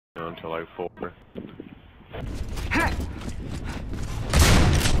until like 4.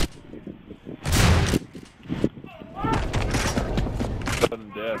 Sudden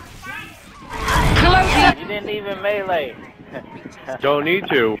death. You didn't even melee. Don't need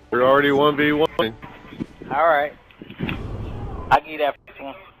to. We're already 1v1. Alright. I'll give you that first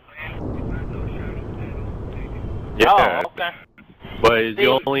one. Yeah. Oh, okay. But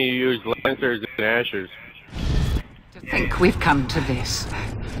you only use Lancers and Ashers. To think we've come to this.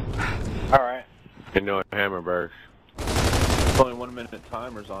 Alright. And no hammer burst. Only 1 minute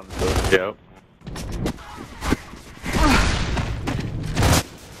timers on it. Yep.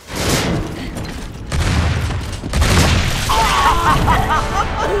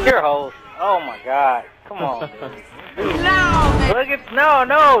 Your host. Oh my god. Come on. No! Look at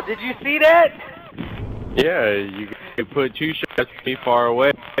no. Did you see that? Yeah, you put 2 shots me far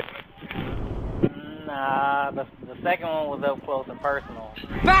away. Nah, the second one was up close and personal.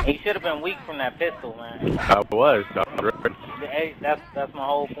 He should have been weak from that pistol, man. I was. Hey, that's my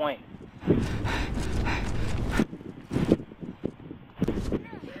whole point.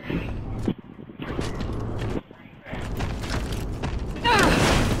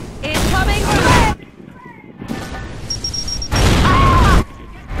 Incoming!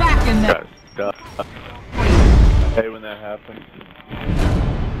 Back in there. Hey, when that happens.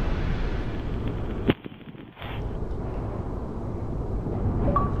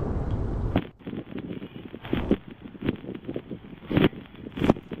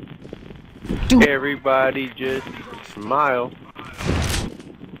 Everybody just smile.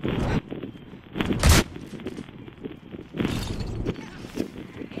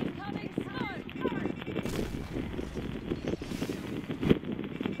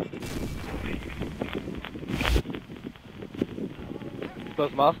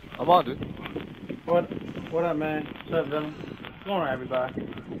 What's up, Mouse? I'm on, dude. What up, man? What's up, Dylan? What's going on, everybody?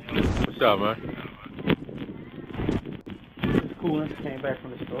 What's up, man? It's cool. I just came back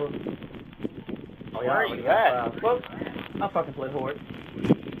from the store. Oh, Where are you at? Well, I fucking play Horde.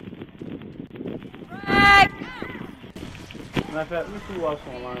 Matter of fact, let me see who else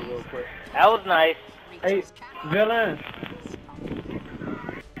online real quick. That was nice. Hey, Villain.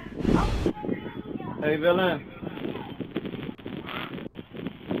 Hey, Villain.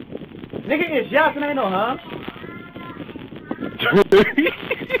 Nigga, it's Johnson, ain't no, huh?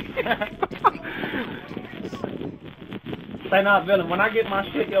 Say not, Villain. When I get my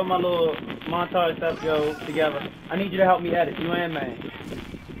shit, yo, my little montage stuff, yo, together, I need you to help me edit. You and man.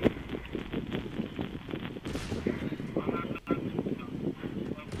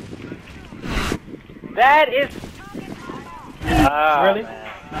 That is. Really? Man.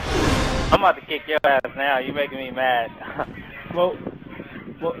 I'm about to kick your ass now. You making me mad. Well,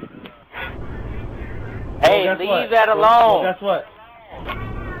 hey, well, leave what? that alone.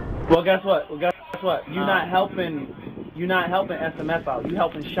 Well, guess what? You're not helping SMS out. You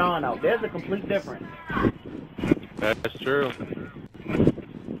helping Sean out. There's a complete difference. That's true.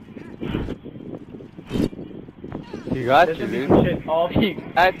 You got There's you, gonna be dude. some shit off. You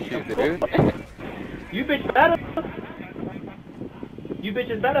got you, dude. You bitch better. You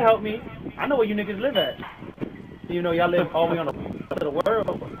bitches better help me. I know where you niggas live at. You know y'all live all the way on the east of the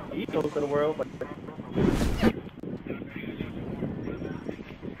world, east coast of the world. But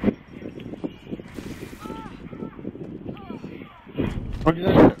What'd you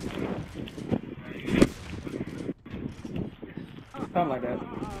say? something like that.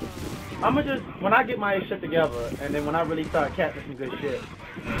 I'ma just when I get my shit together, and then when I really start catching some good shit.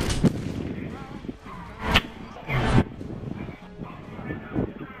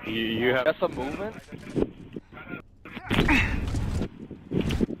 You have Got some movement?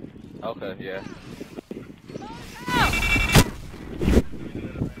 Okay, yeah.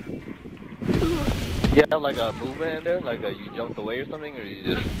 You have like a movement in there? Like you jumped away or something? Or you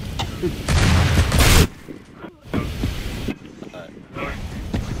just...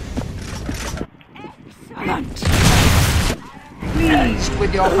 Excellent. Pleased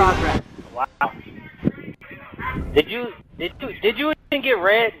with your progress. Wow. Did you even get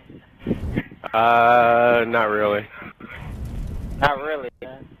red? not really. Not really.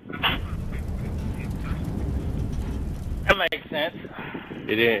 That makes sense.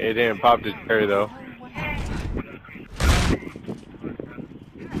 It didn't pop the cherry though.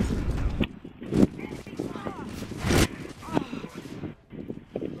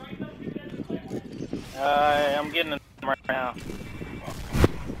 I'm getting them right now.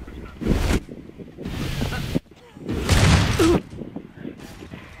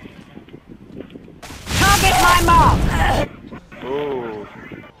 Target my mark. Ooh.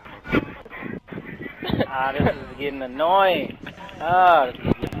 This is getting annoying. This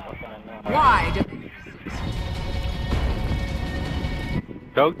is getting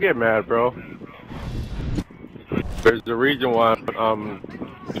Don't get mad, bro. There's a reason why I'm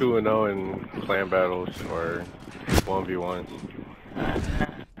 2-0 in clan battles or 1v1s.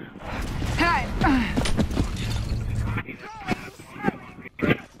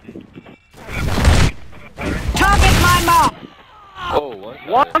 Target my mark. Oh,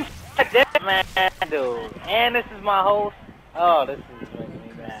 One shot, man, dude. And this is my host. Oh, this is making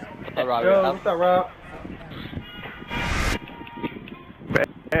me mad. Yo, what's up, Rob?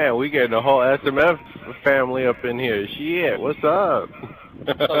 Man, we getting the whole SMF family up in here. Shit, what's up?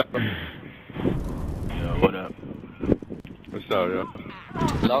 Yo, what up? What's up, yo?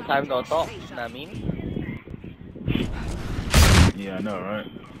 Long time no talk, you know what I mean? Yeah, I know, right?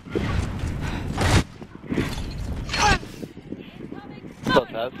 What's up,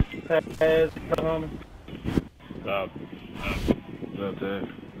 Taz? Hey, homie. What's up, Ted?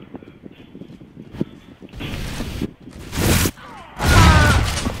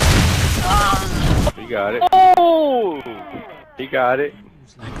 He got it. Oh! He got it.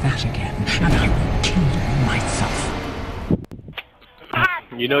 Like that again, and I will kill myself.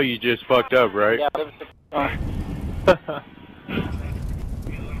 You know you just fucked up, right? Yeah,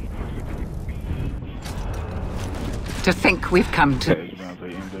 To think we've come to. Hey, you gonna play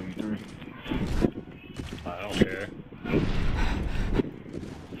MW3? I don't care.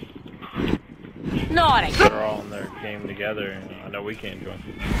 Naughty. They're all in their game together, and I know we can't join.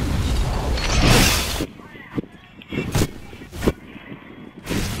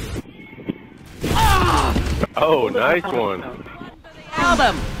 Oh, nice one.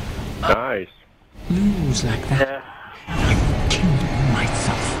 Album. Nice. Lose like that. I will kill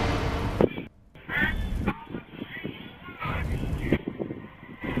myself.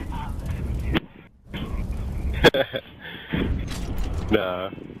 Nah.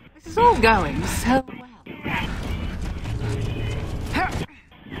 This is all going so well.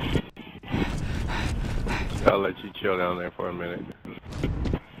 I'll let you chill down there for a minute.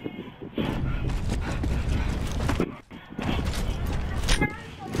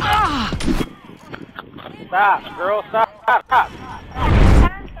 Stop, girl, stop.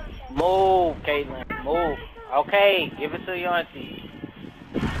 Move, Caitlin, move. Okay, give it to your auntie.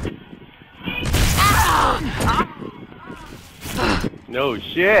 No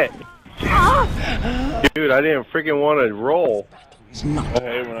shit. Dude, I didn't freaking want to roll. I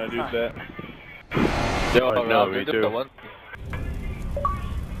hate when I do that. Yo, Oh, no, Rob, me do the too. one.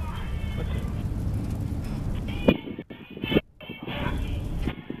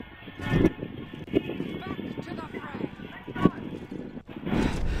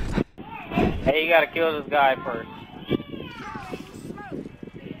 Hey, you gotta kill this guy first.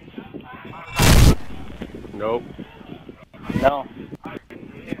 Nope. No.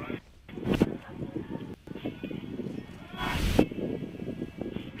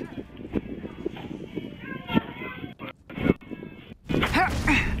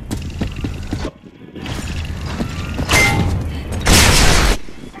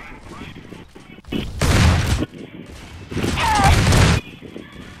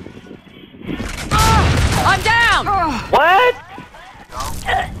 I'm down. What?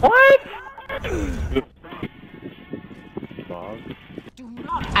 What? Smog? Do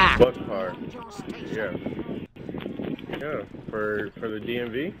not act. What part? Yeah. Yeah, for the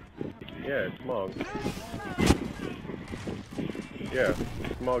DMV? Yeah, smog. Yeah,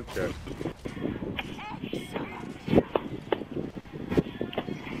 smog check.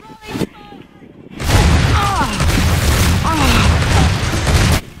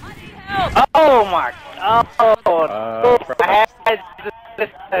 Oh my. Oh. Friday. I had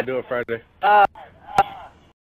I'll do it Friday.